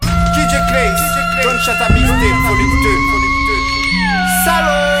Shatta Vol.2.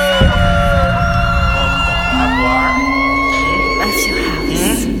 Salaud. That's your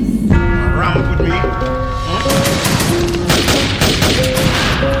house. Ramp with me.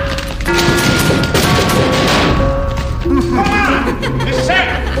 Come on! Listen!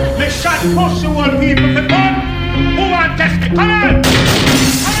 Me shot push you all people for fun! Who want test me? Come on!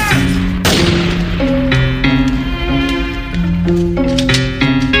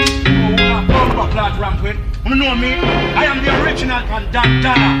 Ramp with. You know me? I am the original and Dan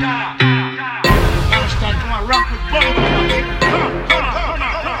Dada. Understand? Come on, ramp with Come on.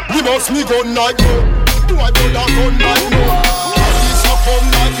 We must me gun like no. Do I do that gun like no? Police a come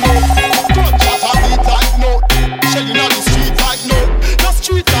like no. Gun shot a beat like no. Shelling on the street like no. The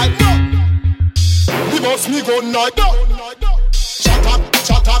street like no. We must me gun like no. Shut up,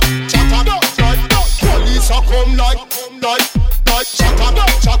 shut up, shut up, like no. Police a come like. Shut up,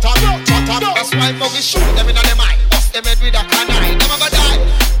 shut up, shut up. That's why Muggy shoot them in the mind. Bust them head with a canine. Them ever die.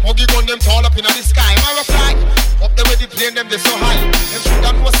 Muggy gun them tall up in the sky. Mara fly. Up there with the plane them they so high. Them shoot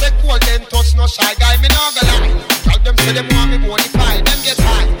them was say cold. Them touch no shy guy. Me not gonna lie. Tell them say them want me bonify. Them get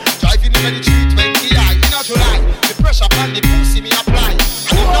high. Driving in the 320i. You not to lie. The pressure upon the pussy me apply.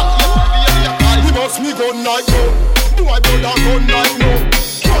 And if not you cry. We must me gun like no. Do I do that gun like no?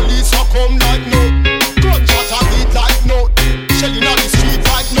 Police a come like no. Gun shot a beat like no. Shelling on the street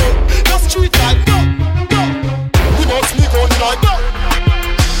like no. The street like no. We must be going like no.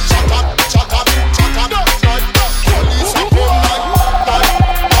 Shut up, shut up, shut up, like no. Police are going like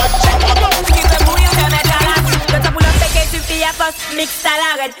shut up. Qui peut mourir de mettre à la rue. Le temps pour le péquer suffit à force. Mix à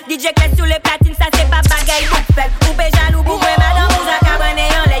l'arrêt. DJ Clef sous les platines, ça c'est pas bagaille. Bouffe fait. Coupé jaloux, bourré madame. Vous a cabané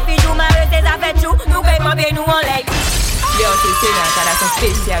en l'air. Puis joue marre, c'est ça fait chou. Nous payons bien nous en l'air. Yo, c'est une installation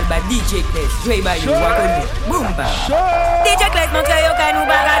spéciale by DJ Clef. Joué by you, wakonné. Boom bam. DJ Clef montre yo que nous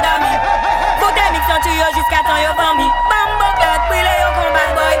bagadami. Faut des mix en tuyau jusqu'à temps yo famille. Bambo clot, brûlé yo combat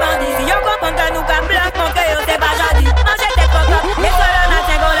boy bandit. Si yo comprend que nous comme bluff, montre yo c'est pas jadis. Mangez tête coco, et soit le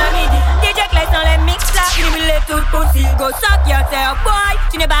matin pour le midi. DJ Clef dans les mix là, il tout possible. Go suck yourself boy,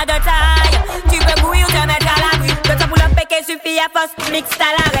 tu n'es pas de taille. Tu peux bouillir, te mettre à l'abri. Le temps pour le péquer suffit à force. Mix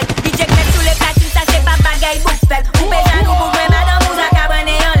à l'arrêt. DJ Clef sous les platines, ça c'est pas bagaille bouffette. Coupé jaloux, bourré madame, vous a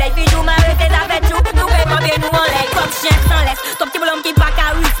cabané en l'air. Puis joue marre, c'est ça fait chou. Nous payons bien nous en l'air. Comme chien sans laisse. Ton petit boulot qui pas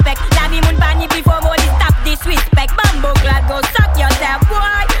qu'à respect. La vie moun pani puis faut molly stop disrespect. Bambo glad go suck yourself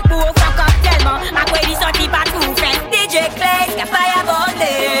boy. Pour fuck up tellement. Après il sorti pas tout fait. DJ Clay, y'a fire ball.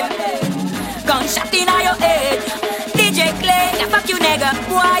 Gunshot in your head. DJ Clay, y'a fuck you nigga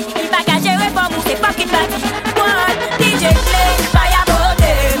boy. Il pas qu'à gérer pour nous c'est fucking body boy. DJ Clay, fire ball.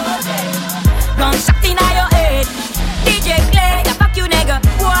 Gunshot in your head. DJ Clay, y'a fuck you nigga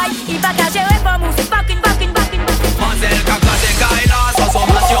boy. Il pas qu'à gérer pour nous c'est fucking. Mademoiselle Caca Kaila, sans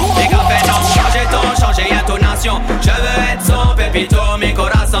sommation. Les cafés non, changer ton, changer intonation. Je veux être son pépito, mi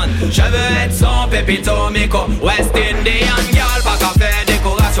corazon. Je veux être son pépito, mico. West Indian girl, pas qu'à faire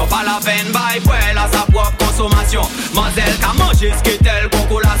décoration. Pas la peine, bye, poêle à sa propre consommation. Mademoiselle qu'a mangé ce qui est telle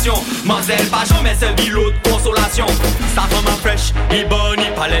concolation. Mademoiselle pas jamais ce bilot de consolation. Sa femme en fresh, il bonne,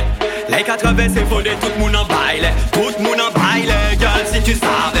 il palais. Les 80 c'est fondé, tout le monde en baile. Tout le monde en baile, girl, si tu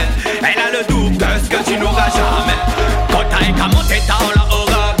savais. Elle a le double de ce que tu n'auras jamais. Quand t'as qu'à monter, t'as la au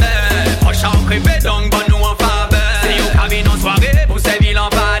rabais. Prochain crevé, donc bonne nous en faveur. Si on cabine en soirée, pour ces villes en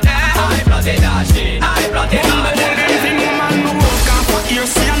panais. Aïe, planté d'achine, aïe, planté d'achine.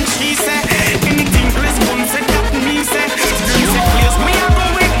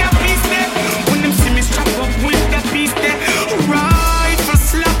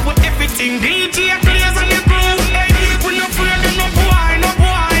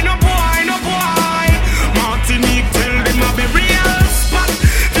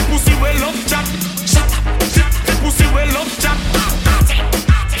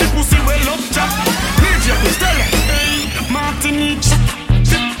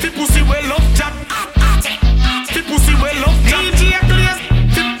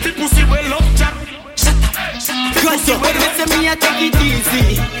 Take it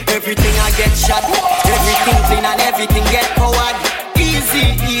easy. Everything I get shot, everything clean and everything get forward.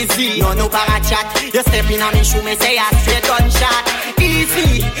 Easy, easy. No para chat. You step in on me shoe, me say a straight gunshot.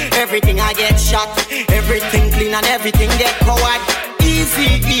 Easy. Everything I get shot, everything clean and everything get forward.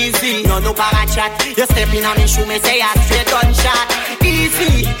 Easy, easy. No para chat. You step in on me shoe, me say a straight gunshot.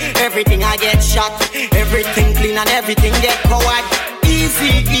 Easy. Everything I get shot, everything clean and everything get forward.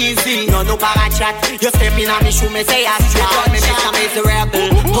 Easy, easy, no para chat. You step in on me shoe, me say I straight. Don't me make a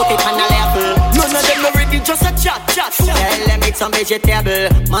miserable. Put it on a level. None of them already just a chat. Tell them it's some vegetable.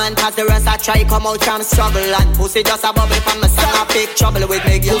 Man pass the rest I try come out from struggle. And pussy just a bubble from my son. I big trouble with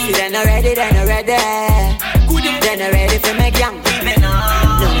me pussy. Then already. Good then already for me gang. Then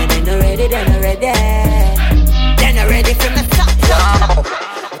already. Then already for me top.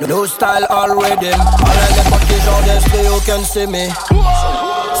 No style already. I like the package on the stay, you can see me.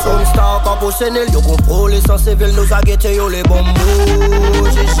 Son star ka pou senil, yo kontrole san civil, nous a gete yo les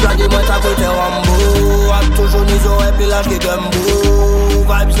bambous. Jistra di mwen ta kote Rambo. Ak toujou nizo epi laj ki gembo.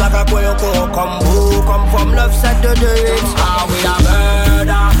 Vibes like a kwe yo ko combo. Come from 9-7-2-8. Ah, we a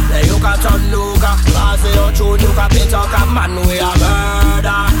murder. Then you ka turn luka. Cause yo tune, you ka pit up a man, we a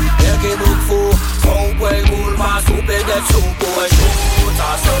murder. Eki book fou, fou kwe goul mas, ou pe get soupo e shooter.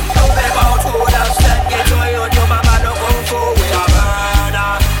 Some no be about who that set, get to you, you mama no kung fu, we a murder.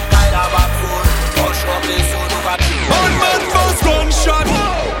 One man first gunshot,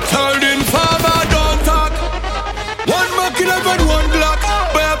 turned in farmer don't talk. One man kill everyone, one Glock.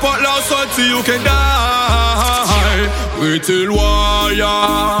 Bear pot lost so you can die. We till wire,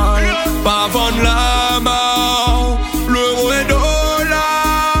 pavon lama, le roi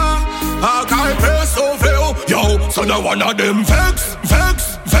dollar. I can't press over yo, so now one of them vex.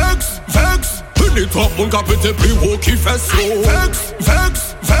 When it up, mon capete plus haut qui fait slow. Vex.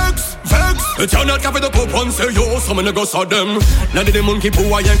 Eternal café de coupon, c'est yo, some niggas saw them. N'a des démons qui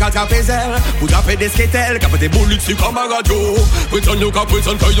pour rien qu'à taper zèle. Pour taper des skettels, capete boulit si comme un radio. Pretend you can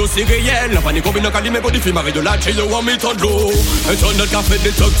pretend que yo c'est réel. La panique combine calime pour des films avec de la chill, you want me to l'eau. Eternal café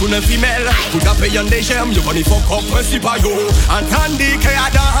des trucs tout n'est femelle. Pour taper y'en des gemmes, you connais fuck up principal yo. Entendez qu'il y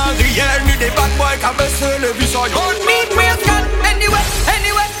a dans réel, ni des bad boys qui abaissent le visage. Don't need praise God anyway.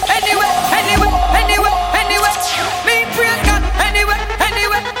 Me praise God anyway.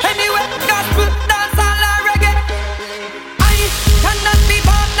 Gospel, dancehall or reggae. I cannot be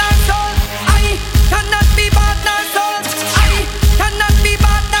bought nor sold. I cannot be bought nor sold. I cannot be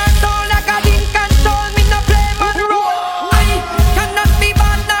bought nor sold. Like a Lincoln soul, me no play man role. I cannot be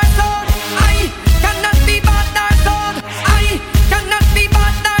bought nor sold. I cannot be bought nor sold. I cannot be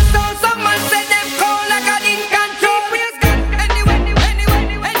bought nor sold. Someone say them cold like a Lincoln soul. Praise God anyway. Me praise God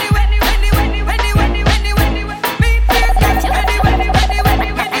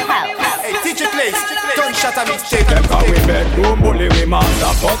Shatta mixtape. Them call we bedroom bully, we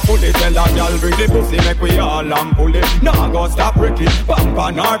master fuck fully. Tell a girl bring the pussy, make we all and pull it. Nah go stop Ricky,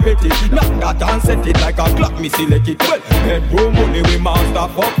 pampa nor petty. Knock that and set it like a clock, me select it. Well, bedroom bully, we master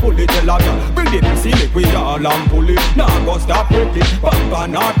fuck fully. Tell a girl bring the pussy, make we all and pull it. Nah go stop Ricky, pampa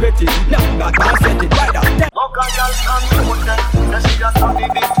nor petty. Knock that and set it like that. Fuck a girl and put them, say she a start the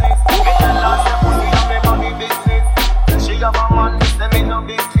business. Me tell her say pussy a me money business. Say she have a man, say me no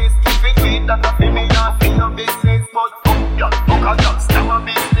business. If it mean that I feel me not feel no business. But fuck a girl, still a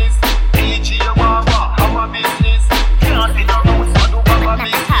business. DJ Wawa, how a business. Can't see no roots, but do have a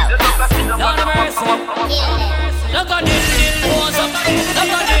business. You look at the man, look at dill, what's up? Look at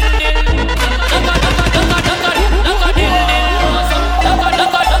dill,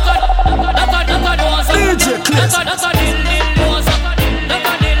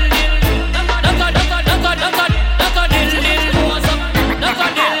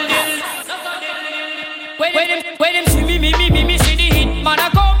 When them see me, see the hit man a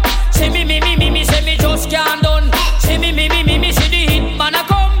come. See me, say me just can't done. See me, see the hit man a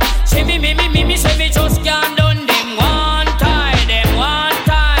come. See me, say me just can't done. Them one time.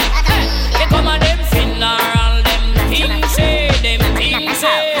 They come and them funeral, them things say.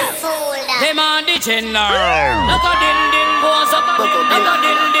 Them on the general. Look a dill, what's up? Look a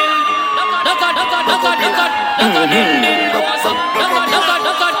dill. Look a dill, what's up?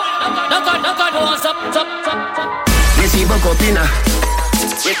 She buck up in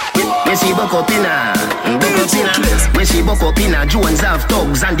when she buck up in when she buck up in Jones have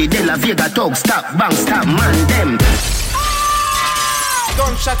thugs and the De La Vega thugs. Stop, bang, stop, man, them.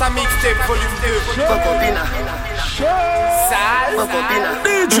 Don't Shatta mixtape Vol.2. Buck up in Sal.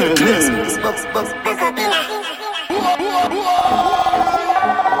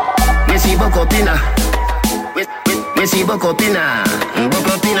 buck up in buck up in when she buck up in when she buck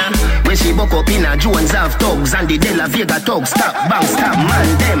up in when she buck up in Jones have thugs and the De La Vega thugs. Stop, bang, stop,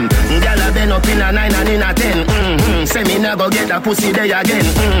 man, them. Gyal been up in a 9 and in a 10. Say me never get a pussy there again.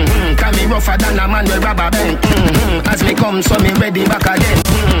 Can me rougher than a man with rubber band. As me come, so me ready back again.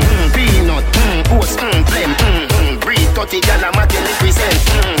 Peanut, post, flame. Breathe 30 gyal a matin represent.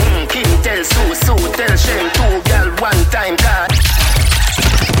 King tell Sue tell Shem. 2 gyal 1 time card.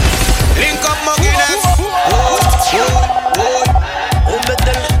 Link up my Guinness.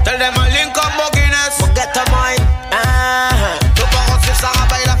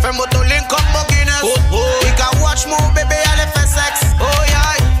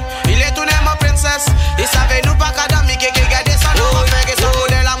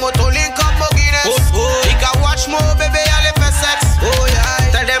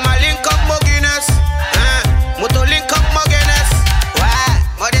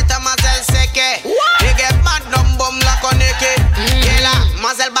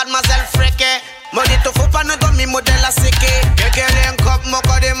 modèle à séquer. Quelqu'un link up, mon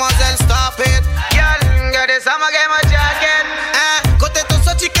code demoiselle, stop it. Girl, regardez ça, ma game a jacket. Côté tout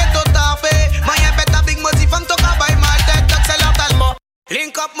ça, ticket tout tapé. Moyen bête à big motif, femme tout cabay mal tête. Donc c'est leur talent.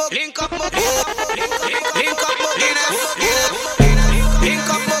 Link up, mo, link up, mo, link up, mo, Guinness. Link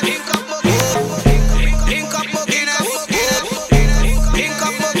up, mo, link up, mo, link up, mo, Guinness. Link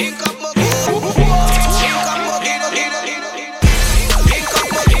up, mo, link up, mo, link up, mo, Guinness. Link up,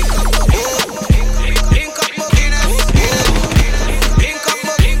 mo, link up, mo, link up, mo, Guinness. Link up,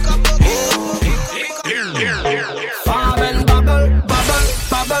 mo, link up, mo, Farm and bubble, bubble,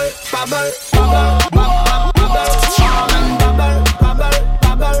 bubble, bubble, bubble, bubble, bubble. Farm and bubble, bubble,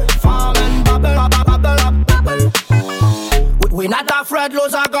 bubble, farm and bubble, bubble, bubble. We not afraid,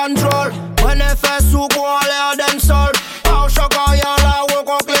 lose our control. When they first sous go all l'air d'un sol. How sugar y'all la work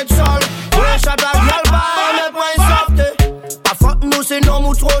au clé de sol. We shut up, y'all pas me point sorti. Pas faute nous c'est non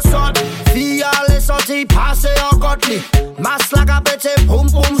ou trop sort. Fille à les sorties, passez en côté. Masse la capete, boum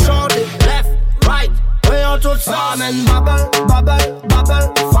boum shorty. Left, right, we on tout farm and bubble, bubble,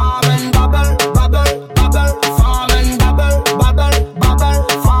 bubble. Farm and bubble, bubble, bubble. Farm and bubble, bubble, bubble.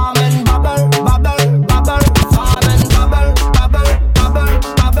 Farm and bubble, bubble, bubble. Farm and bubble, bubble, bubble,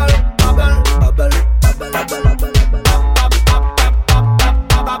 bubble,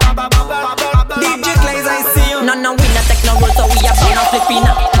 bubble, bubble, bubble. DJ Glaze, I see you. No, we not take no rules, so we are bound on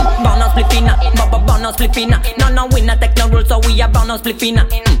flippina. Bound on flippina, bound on flippina. No, we not take no rules, so we are bound on flippina.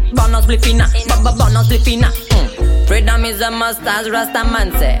 Bound on flippina, bound on flippina. Freedom is a must, as Rasta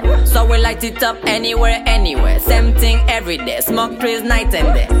man say. So we light it up anywhere, anywhere. Same thing every day. Smoke trees night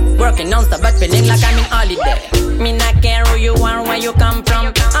and day. Working non-stop but feeling like I'm in holiday. Me not care who you are, where you come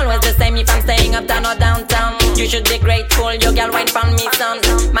from. Always the same if I'm staying uptown or downtown. You should be grateful, your girl wine from me, son.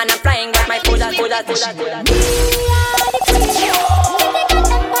 Man, I'm flying, got my food.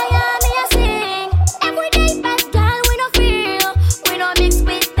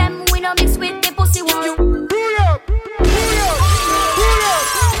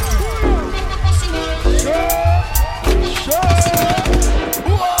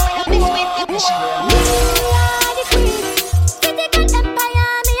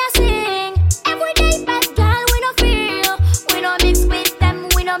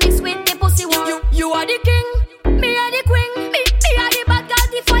 You are the king, me are the queen. Me are the bad girl,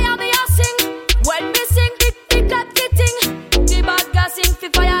 the fire me a sing. When me sing, pick up the thing. The bad girl sing fi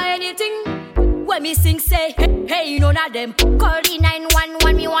fire anything. When me sing, say hey, none of them. Call the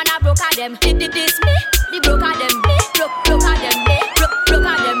 911, me wanna broker them. This me, the broker them. Me broker them. Me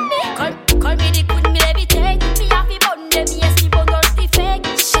broker them. Me call me the queen, me levitate. Me have to bun them, yes, me bun girls the fake.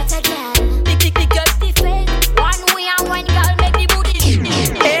 Shut a girl, pick up the fake. One way and one girl make the booty.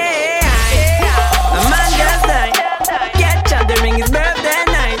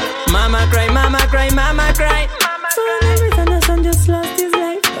 Mama cry. For every time the son just lost his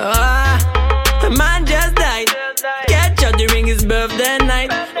life. The man just died. Catch up the ring, his birthday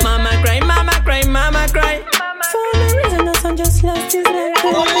night. Mama cry. For every time the son just lost his life.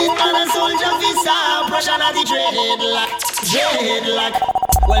 Police and a soldier visa, pressure on the dreadlock.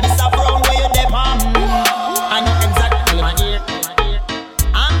 Well, this a brown where you dip on. And exactly my ear.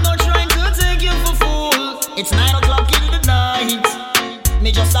 I'm not trying to take you for fool. It's 9 o'clock in the night.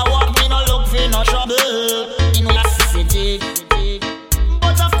 Me just a walk, me no look for no trouble in the city.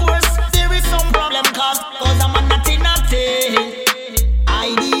 But of course, there is some problem cause I'm a naughty.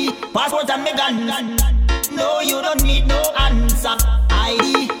 ID, passport and me gun. No, you don't need no answer.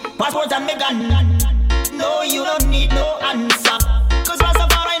 ID, passport and me gun. No, you don't need no answer. Cause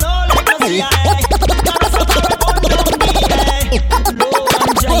Rastafari know like no CIA. Rastafari don't need it. No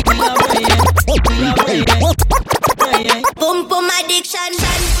one job, we are praying. Boom boom addiction,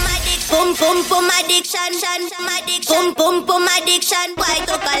 boom boom boom addiction, boom boom boom addiction, white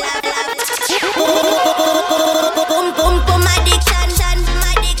up a love. Boom boom boom addiction,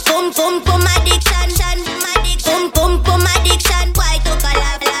 boom boom boom addiction, boom boom boom addiction, white up a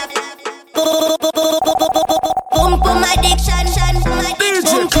love. Boom boom addiction,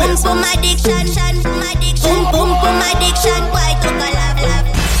 boom boom boom addiction, boom boom boom addiction, white up a love.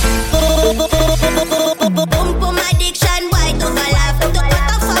 Boom boom addiction, white up a love. Toto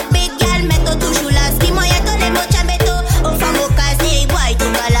fuck big girl, meto toujours la ski moya to le mocha meto. O famo kasi white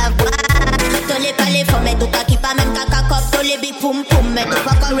up a love. To le pale fo meto ka kipa même kaka cop to le big pou.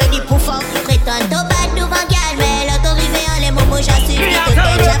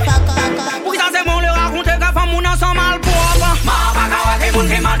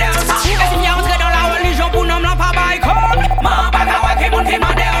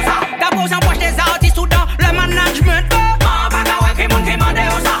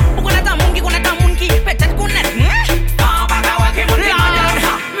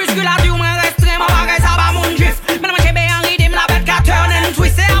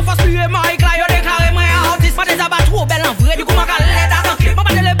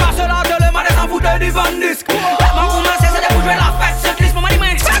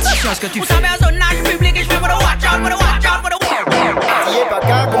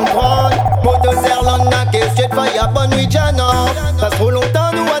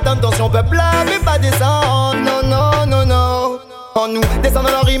 Attention peuple là, mais pas descendre. Non, non, non, non. En nous, descend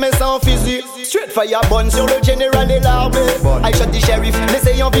dans la rime et sans fusil. Straight fire bonne sur le général et l'armée. I shot the sheriff,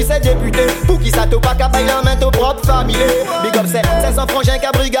 l'essayant vice-député. Pour qui ça te pas qu'à bailler la main au propre famille. Big up c'est 500 frangins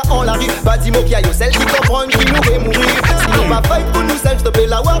qu'à briga on la rive. Pas dit mot qui aille au sel qui comprennent qui nous fait mourir. Sinon pas fight pour nous seuls, stopper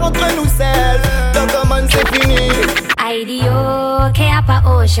la war entre nous seuls. Donc comment c'est fini. IDO, K-Apa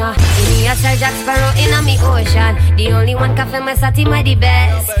Ocean. In yourself, Jack Sparrow in a me ocean. The only one cafe my sati my the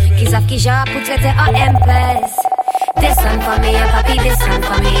best. Kiss of Kisha, put it on Empress. This one for me, papi, this one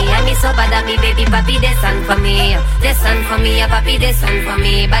for me. I me so bad at me, baby, papi, this one for me. This one for me, papi, this one for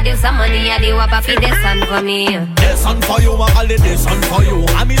me. But if some money, I do, papi, this one for me. This one for you, I call it this one for you.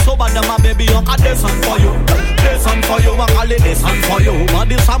 I me so bad at my baby, I call this one for you. This one for you, I call it this one for you.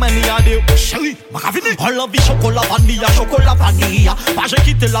 But if some money, I do, chérie, ma ravine. I love you, chocolat vanilla, chocolat vanilla. Pas j'ai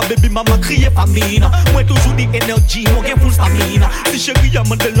quitté la baby, maman crié famine. Moi toujours the energy, moi gain full stamina. Si chérie, a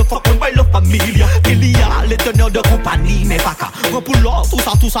mandé le fuck, on va le familia. Il y a les teneurs de compagnie, mais pas qu'à. Moi pour l'or,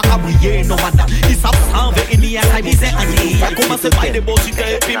 tout ça a brillé, non madame. Ils savent s'en ver, il y a ça, disait Annie. A commencé par des beaux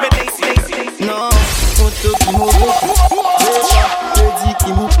cités, puis mais des non, photo qui m'ouvre pas. J'ai dit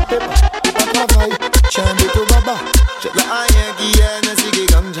qui m'ouvre pas. Travail, tiens, béto baba. J'ai la haine qui est, n'est-ce qui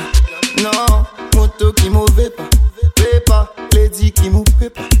ganja. Non, moto qui m'ouvre pas. Pépa, les dit qui m'ouvre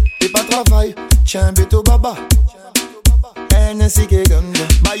pas. Et pas travail, tiens, béto baba. Hennessy ke ganja.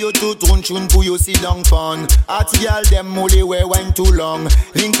 Buy you two tune tune pour you sit down fun. At y'all them molly we wine too long.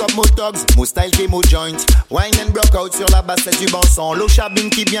 Link up mo tugs, mo style ke mo joint. Wine and block out sur la basse c'est du bon son. L'eau chabine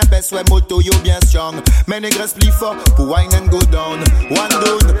qui bien pèse ouais moto yo bien strong. Mais négres plus fort pour wine and go down. One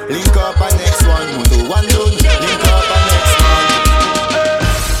down, link up a next one. Moto one down, link up a next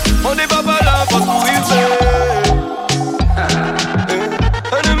one. On est pas mal là pour courir.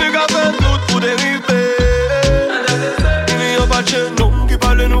 Un ennemi qui a fait tout pour dériver. Un homme qui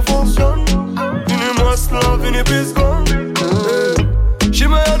parle nous fonctionne. Une moi slave, une piscone. Chez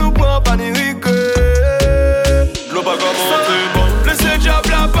moi nous prend panique. L'eau pas qu'à monter bon. Laissez diable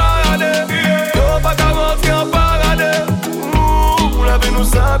la parade. L'eau pas qu'à monter en parade. Pour la vie nous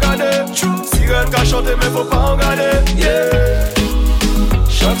saccader. Sirène qu'a chanté mais faut pas en garder.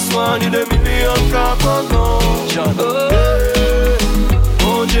 Chaque soir ni 2 millions de cas pendant.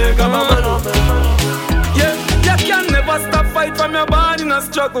 Oh Dieu comme un malin. You can never stop fight from your born in a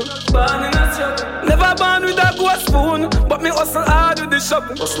struggle. Born in a struggle. Never born with a gold spoon, but me hustle hard with the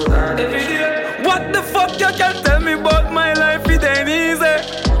shovel. Every day. What the fuck you can tell me about my life? It ain't easy.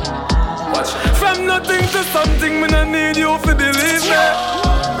 From nothing to something, me no need you to believe me.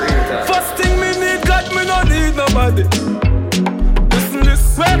 First thing me need God, me no need nobody. Listen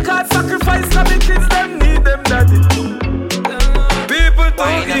this. Work hard, sacrifice, cause the kids them need them daddy. People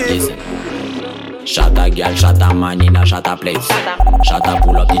don't eat. Shatta girl, shatta man in a shatta place. Shatta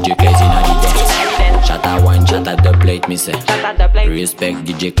pull up DJ Clays in a the dance. Shatta wine, shatta the plate, me say. Respect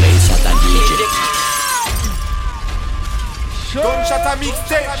DJ Clays, shatta DJ. Don't shatta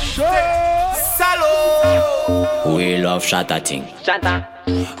mixtape. Salo. We love shatta thing.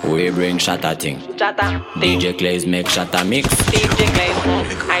 We bring shatta thing. DJ Clays make shatta mix. DJ Clays,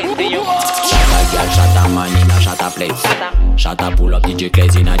 I see you. Shatta girl, shatta man in a shatta place. Shatta pull up DJ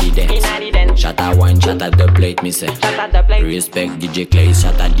Clays in a the dance. Shatta wine, shatta the plate, me say. Respect DJ Clays,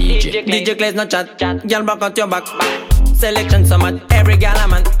 shatta DJ. DJ Clays no chat. Girl back out your back. Selection so much, every girl a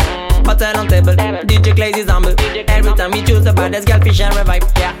man. Hotel on table, DJ Clays is humble. Every time we choose the baddest girl, fish and revive.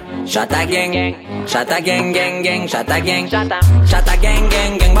 Yeah. Shatta gang, shatta gang, gang, gang, shatta gang, shatta gang,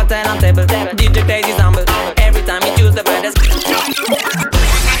 gang, gang. Hotel on table, DJ Clays is humble. Every time we choose the baddest.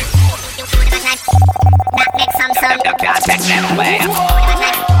 You can't take them away.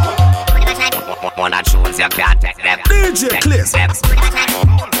 Wanna choose, you can't take them. DJ Clays.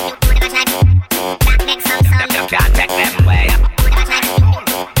 You can't take them away.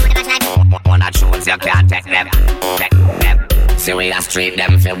 Wanna choose, you can't take them. Take them. See we a street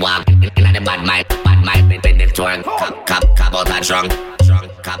them fi walk in the bad mind with the twerk. Cap out a drunk.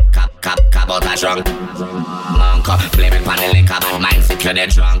 Cap out a drunk. Monk up, blame it on the liquor. Bad mind sit you the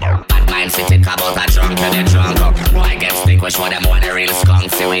drunk. Bad mind sit it, cap out a drunk you the drunk. Boy get stick, we show them what the real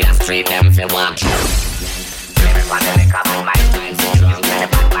skunk. See we a street them fi walk. Blame it on the liquor. Bad mind sit drunk.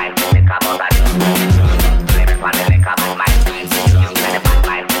 Bad mind sit it, cap out a drunk. Blame it on the liquor. Bad mind sit drunk. Bad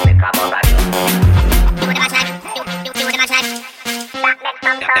mind sit it, cap out a drunk.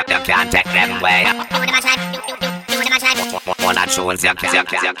 You can't take them away. Wanna choose you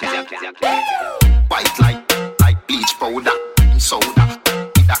white like bleach powder, soda,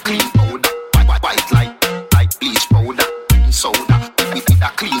 with a clean powder. White like bleach powder, soda, with a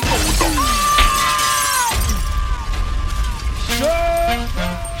clean powder.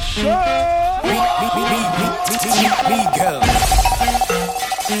 Legal.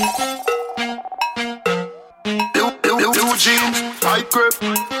 Blue jeans, tight grip,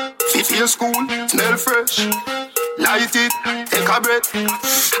 feel school, smell fresh. Light it, take a breath.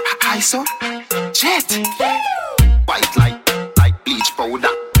 ISO, jet. White like bleach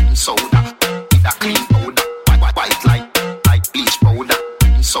powder, soda. With a clean powder. White like bleach powder,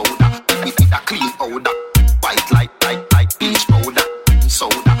 soda. With a clean powder. White like bleach powder,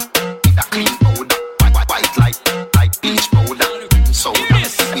 soda. With a clean powder. White like bleach powder, soda.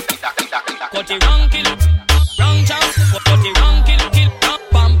 With a cut it wrong, kill it. Wrong jump, cut it wrong, kill it.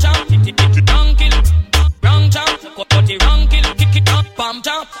 Bam jump, wrong kill it. Wrong jump, cut it wrong, kill it. Bam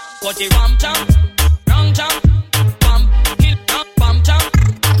jump, cut it wrong jump. Wrong jump, bam, kill it. Bam jump,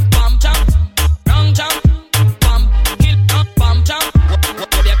 bam jump. Wrong jump, bam, kill it. Bam jump.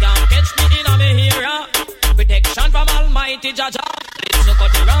 You can't catch me in a me era. Protection from Almighty Jaja. Listen,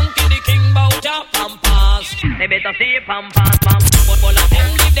 cut it wrong, kill the king bout ya. Pam pass, they better see pam pass, pam. But all of them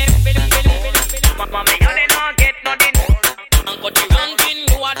leave them feeling. Mama, me y'all not get nothing. And cut the ranking,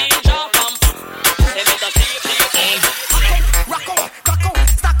 you a danger from. They better see rock out,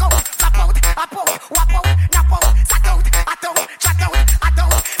 stack out, flap out, up out, wap out, nap out, sat out, at out, chat out, at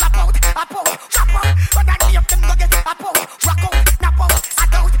out, flap out, up out, chop out. But that me up them go get up out, rock out, nap out,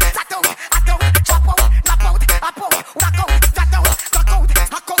 at out, sat out, at out, chop out, nap out, up out, rock out, sat out, rock out,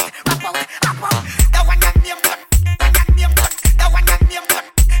 hack out, rap out, up out. The one that name done, the one that name done.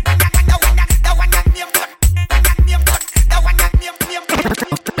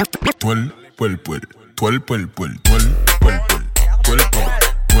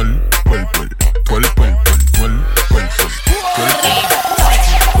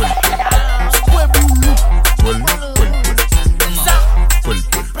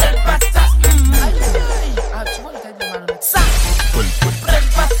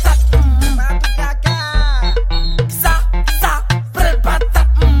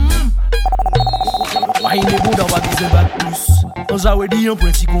 J'avais dit un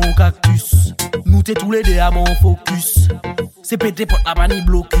point qu'on cactus. Nous t'es tous les deux à mon focus. C'est pété pour la pani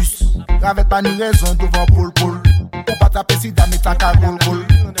blocus. Avec pas ni raison devant Paul. Pour pas taper si dame ta cagole.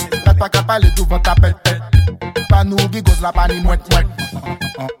 Pas qu'à parler devant ta pète. Pas nous bigos la pani mouette.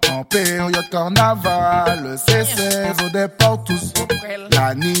 En période carnaval, c'est 16 au départ tous.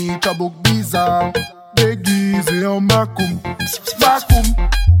 La nuit tabouk bizarre, déguisé en macoum.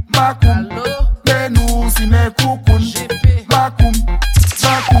 Macoum, mais nous si mes coucoun. Macoum,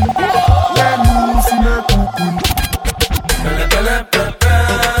 mais nous si mes coucoun.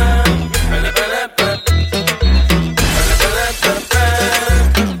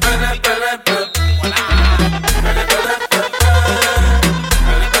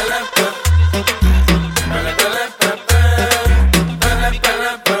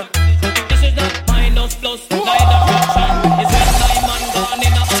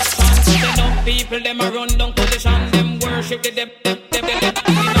 Them a run down position, them worship the living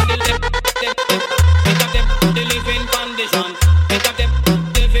condition. Make up the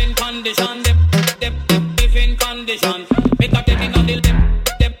living condition. Living condition.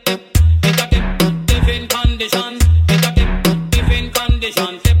 Make up the living condition. Make up the living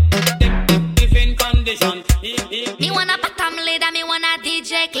condition. Living condition. Me wanna bottom leader, me wanna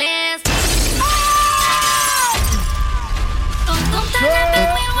DJ Class. Don't turn up and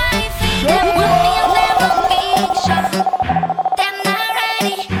me wifey. Them want me on them picture. Them not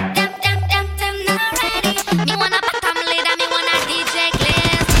ready. Them not ready. Me wanna bottom leader, me wanna DJ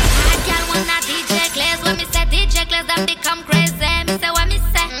Class. Hot girl wanna DJ Class. When me say DJ Class, them become crazy. Me say what me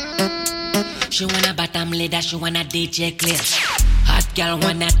say. She wanna bottom leader, she wanna DJ Class. Hot girl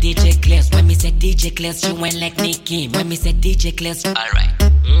wanna DJ Class. When me say DJ Class, she went like Nicki. When me say DJ Class, alright.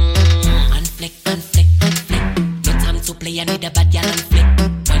 Unflick. No time to play, I need a bad girl unflick.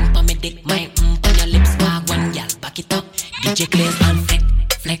 When for me dick, my on your lips, wag one girl, back it up. DJ Class unflick.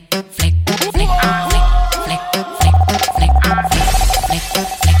 DJ Class unflick.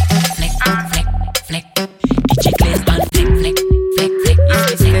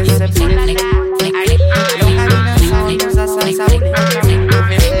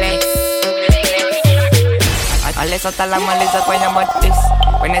 Alle sota la maliza kwenye motis.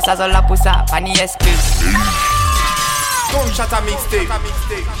 Kwenye sazo la pusa, pani excuse. Don't Shatta mixtape.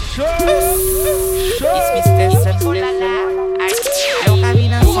 It's Mr. Simple.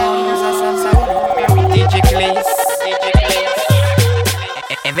 DJ Class.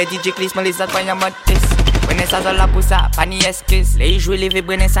 Eve DJ Class maliza kwenye motis. Kwenye sazo la pusa, pani excuse. Les jouets les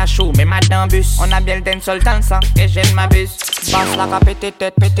vibrés sa chou, mais madame bus. On a bien le dancehall dansant, et j'aime ma bus. Basse la ka pété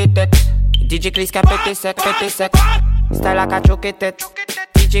tête. DJ Class ka pété sec. Style la ka choqué tête.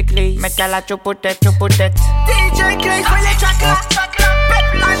 DJ Class, met ka la chopo tête. DJ Clay, for the track là.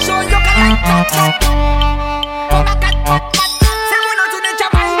 Pepla show, you can like that. C'est mon nom de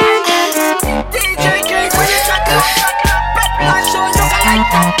Jamaïque. DJ Clay, for the track là. Pepla show, you can like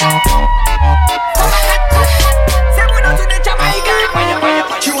that. C'est mon nom de Jamaïque.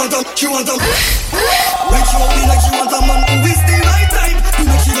 She want them. Like she want me, like she want a man who is the right type. To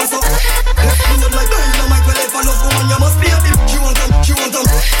make she go so. Left foot like dynamite, well if I love woman, you must be a bit. She want them.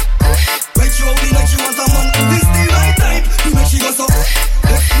 Like she want me, like she want a man who is the right type. To make she go so.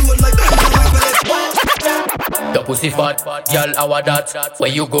 Left foot like dynamite, well if. Your pussy fat, y'all, how that? Where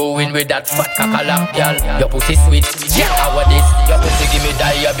you going with that fat cackalack, y'all? Your pussy sweet, yeah, how this? Your pussy give me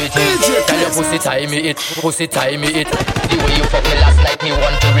diabetes. Tell your pussy tie me it, The way you fuck me last night, me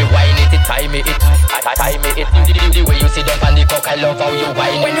want to rewind it. Tie me it, tie me it. The way you sit up on the cock, I love how you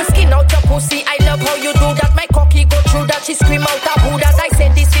whine. When you skin out your pussy, I love how you do that. My cocky go through that, she scream out a boo that. I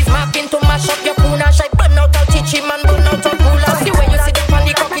said this is mapping to mash up your puna. She burn out her chichi man, burn out her cooler. The way you sit up on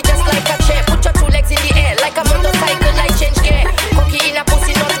the cocky just like a chair. Put your 2 legs in the air like a motorcycle, like change gear. Cocky in a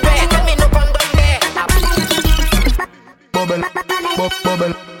pussy not rare. Tell me no condom there. Bubble,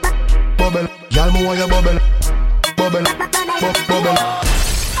 bubble, bubble. Y'all more your bubble, bubble, bubble.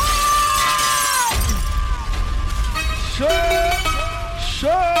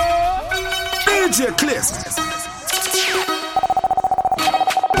 DJ Cliss.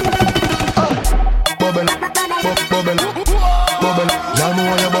 Bubble, bubble, bubble. Y'all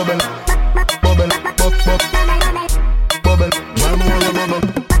more your bubble, bubble, bubble. Y'all more your bubble,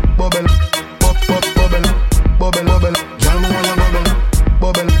 bubble, bubble. Y'all more your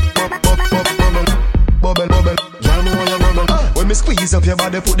bubble, bubble. Y'all more your bubble. When me squeeze up your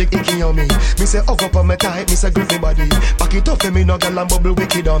body, put the icky on me. Me say hug up on me tight, me say grip me body. Back it up for me, no girl and bubble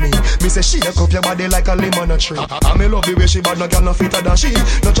wicked on me. Me say shake up your body like a lemon tree. And me love the way she bad, no girl no fitter than she.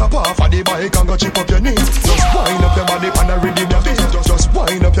 No chop off of the bike and go chip up your knees. Just wind up your body and a rhythm your beat. Just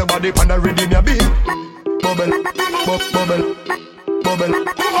wind up your body and a rhythm your beat. Bubble, bubble, bubble, bubble,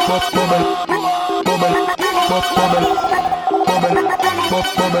 bubble, bubble, bubble, bubble,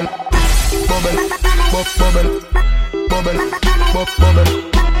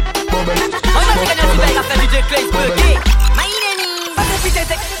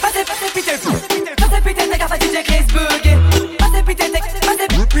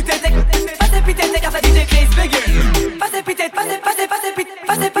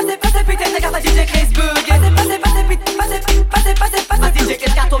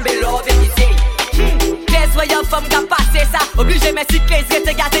 Obligé mes cyclistes,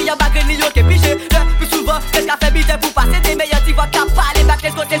 restez gardés, y'a bague ni yo qui pigé. Le plus souvent, qu'est-ce qu'a fait bite pour passer des meilleurs t'y vois qu'à pas les bacs, les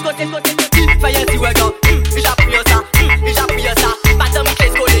côtés. Fais un petit wagon, j'ai appris ça. Madame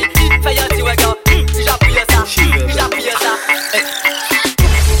qu'est-ce qu'on est, fais un petit wagon, j'ai appris ça.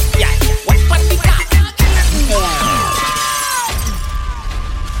 Yeah, what's the cat?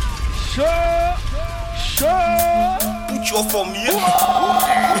 Put your for me.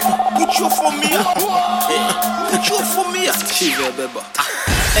 Put your for me. Put your for me. Shiver, beba.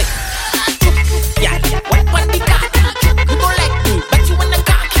 Hey. Yeah, what the cat? You don't like me, but you wanna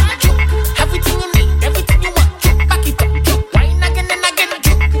cock. Everything you need, everything you want. Back it up, wine again and again.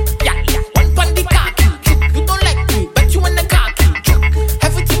 Yeah, one pon the cock. You don't like me, but you wanna cock.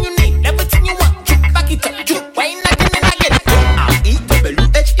 Everything you need, everything you want. Back it up, wine again and again.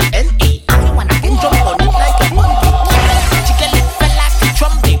 R-E-W-H-E-N-E. You wanna get jump on it like a monkey. Chicken leg fell like a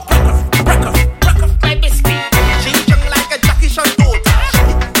trumpet. Rock off, my biscuit. She jump like a Jackie Chan daughter.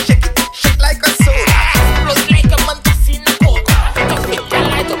 Shake like a soda. Flows like a monkey in a coca. Don't make your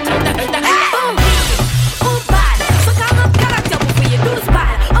light up. Oh bad, so calme un caractère pour payer 12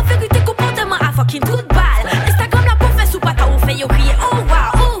 balles. En vérité, comportement à fucking toute balle. Instagram la pour faire sous pata ou fait yo crier oh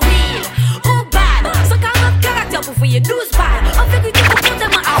wow, oh real. Oh bad, so calme un caractère pour payer 12 balles. En vérité,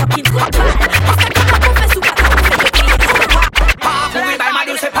 comportement à fucking toute balle. Instagram la pour faire sous pata ou fait yo crier oh wow. Parcourir, bah ma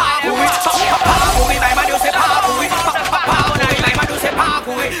douce, parcourir. Parcourir, bah ma douce, parcourir. Parcourir, bah ma douce,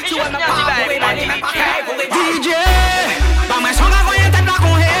 parcourir. Tu vois ma parcourir, bah ni même pas parcourir. DJ, bah moi son avant y'a tête là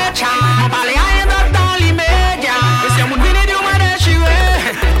qu'on hecha. M'en parler à rien d'autre dans l'immédiat. Et si on m'oublie du moins déchiré,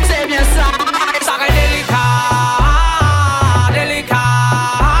 c'est bien ça. Ça reste délicat.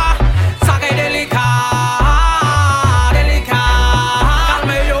 Ça reste délicat.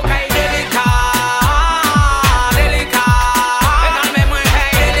 Calme yo kay délicat. Calme moi kay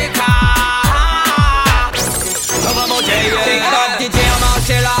délicat. Come on, DJ, on marche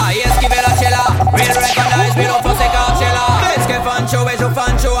là. Yes, qui veut lâcher là. Real recognize, we don't force Angela. Qu'est-ce que Fancho, et je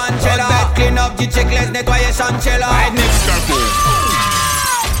Fancho Angela. Clean up, DJ Clays, nettoyer Chanchela. Right next careful.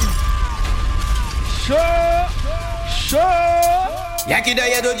 Y'a qui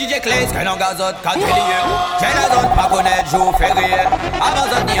derrière de DJ Clays, qu'un engazot, 4 milliers. J'ai la zone, pas connaître, jour férié. Avant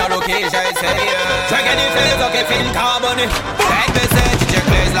de tenir l'ok, j'ai essayé. J'ai gagné des ok, film carboné. NBC, DJ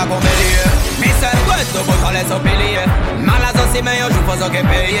Clays, la comédie. Mais c'est le goût de votre laisse au pilier. Malazon, si meilleur, je vous ok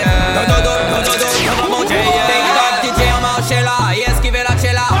payer. Dodo, comment manger. DJ en marché là, esquiver la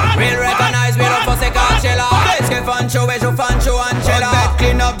chela. Real recognize, real up for ses carchela. Est-ce que fan show, et je fan show, Angela.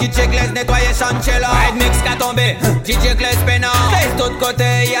 Clean up, DJ Clays, nettoyer Chanchela. Red mix qu'a tombé, DJ Clays peinant. Clays tout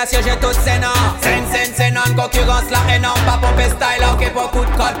côté, y'a siégé tout Sénat. Sen, en concurrence la énorme. Pas pompé style, ok, beaucoup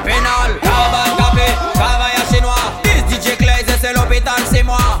de code pénal. Carbone, café, travail à chinois. DJ Clays et c'est l'hôpital, c'est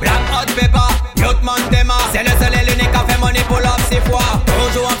moi. Black hot pepper, mute Montema. C'est le seul et l'unique à faire money pull up 6 fois.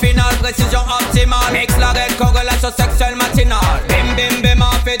 Toujours en finale, précision optimale. Mix la red, corrélation sexuelle matinale. Bim bim bim,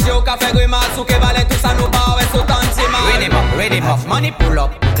 fait Joe, café grimace. Ou que valait tout ça nous barre et sous tantimal. Ready puff, money pull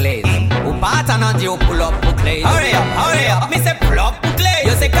up, Clays. Ou pas t'en dit au pull up pour Clays. Hurry up, me say pull up pour Clays.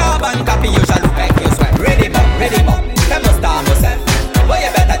 You say carbon copy, you shall look like you sweat. Ready puff, fais moi star myself. Boy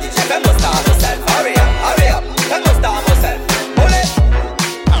you better DJ, fais moi star myself. Hurry up, fais moi star myself.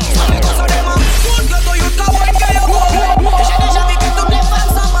 J'ai déjà vécu toutes les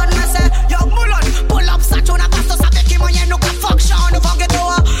femmes sans bonne messe. Yo, moulon, pull up, ça tourne à passe, ça fait qui moyen nous qu'à fuck show, nous fuck it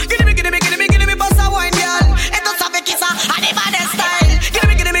over. Give me, boss a wine, girl. Et tout ça fait qui ça, a des bad style.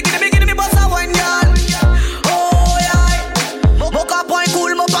 Give me, boss a wine, girl. Oh, yeah. Mon cas point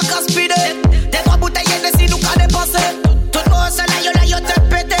cool, mon pas qu'à speeder. Des 3 bouteilles de si nous qu'à dépenser. Tout le monde se la yo te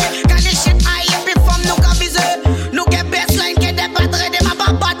pété. Quand les shit aïe, et puis femme nous qu'à viser. Nous qu'à baseline, qu'à des batteries, des ma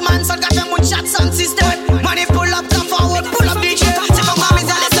Batman, son qu'à fait mon chat sound system. Money pull up, come forward, pull up DJ. C'est pour moi, mais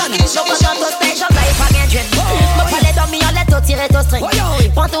ça les sonne. Nous quand on stage, on va pas gain dream. Me parler dans mi, on let tout tirer ton string.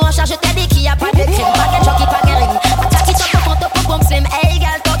 Prends tout en charge, t'as dit qu'il y a pas de crime. Pas de jockey, pas de ring. Attaque qui top, prends ton pom slim. Hey,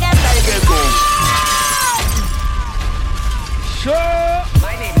 gal, ton gas,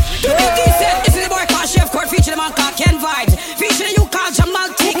 My name is this is the boy called Chef Court, featuring the man called Ken Vibes, featuring you called Jamal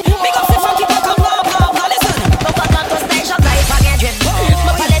Tick. Big up the funky people, come blah, listen. Me quand on stage, on va pas gain dream.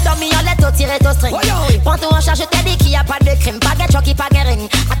 Me parler dans mi, on let tout tirer ton string. Prends tout en charge, t'as dit qu'il y a pas de crime. Pas de jockey, pas de ring.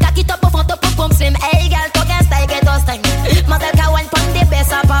 Attaque qui top, prends ton pom slim. Hey, gal, ton gas, t'as get ton string. Mantel kawan, pan des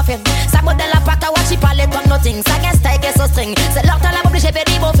baisses à parfum. Sa modèle la pata, watch, parle comme nothing. Sa gas, t'as get son string. C'est l'heure, t'as la obligé,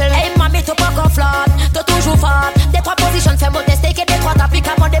 baby, bon film. Hey, mami, t'as pas qu'on flop, t'as toujours fort. Des 3 positions, fais mon test, que des 3 tapis,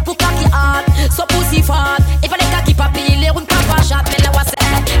 comme des pour qui hard. So pussy fort. Il fallait qu'à qui papi, les roues pas chat, mais là, what's it?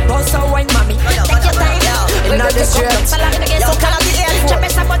 Boss a wine, mami. Take your time, yo. In the street. Ça la règle, son calendrier.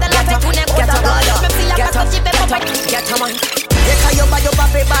 J'appelle sa modèle, la fait pour n'importe quoi. Même si la passe, tu peux pas get a man. Y'a yo ba yo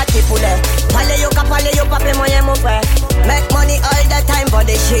pape bati poulet. Pale yo ka pale yo pape moyen mon frère. Make money all the time for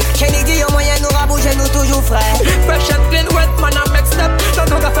the shit. Kenny dit yo moyen nous rabouger nous toujours frais. Fresh and clean, wet man a make step. Non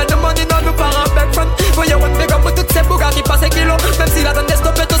nous ka fait de money, non nous par un back front. Voyez one big up pour toutes ces bougas qui passent kilos. Même si la donne des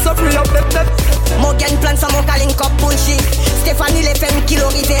stoppés tout sauf free up net. Mon gain plan sans mon calling cop bullshit. Stéphanie les femmes kilo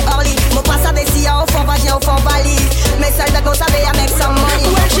rivé Orly. Mon pas savait si y'a au fond vagin au fond valise. Mais seul de qu'on savait y'a make some money.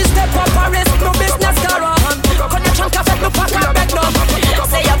 When she step up a risk, no business car on. Connection ka fait nous pas qu'à back down.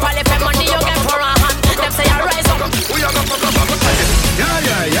 Say you probably pay money you get for a hand. Them say you rise up.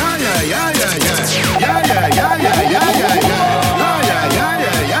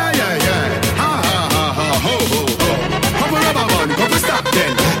 Couple rubber band, couple stop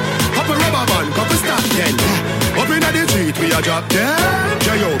then. Couple rubber band, couple stop then. Up inna the street we a drop then.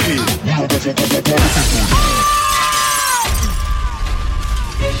 J.O.P.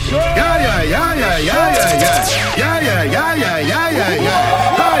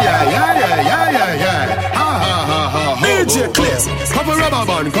 DJ Clays, couple rubber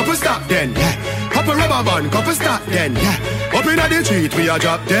band, couple stop then. Couple rubber band, couple stop then. Up inna the street we a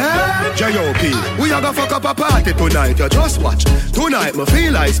drop then. J.O.P. We a go fuck up a party tonight. You just watch. Tonight me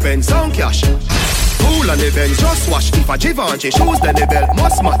feel I spend some cash. Cool and event, just watch. If a Givenchy shoes, then the belt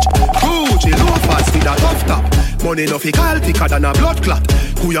must match. Gucci loafers with a tough top. Money no fi call thicker than a blood clot.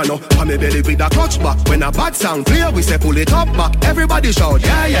 Who ya know? Pa me belly with a clutch back. When a bad sound clear, we say pull it up back. Everybody shout,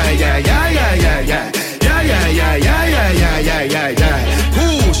 yeah, yeah, yeah, yeah, yeah, yeah, yeah. Yeah, yeah, yeah, yeah, yeah, yeah, yeah, yeah, yeah.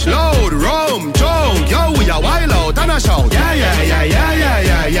 Push, load, rum, junk. Yo, we a wild out and a shout. Yeah, yeah, yeah, yeah, yeah,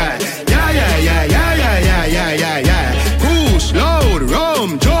 yeah, yeah. Yeah, yeah, yeah, yeah, yeah, yeah, yeah, yeah, yeah. Push, load,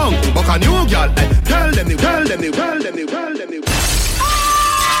 rum, junk. Buck a new girl, tell them, tell them, tell them, tell them.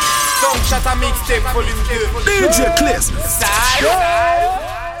 Shatta Mixtape Vol.2. DJ Clays.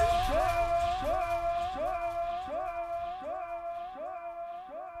 Side.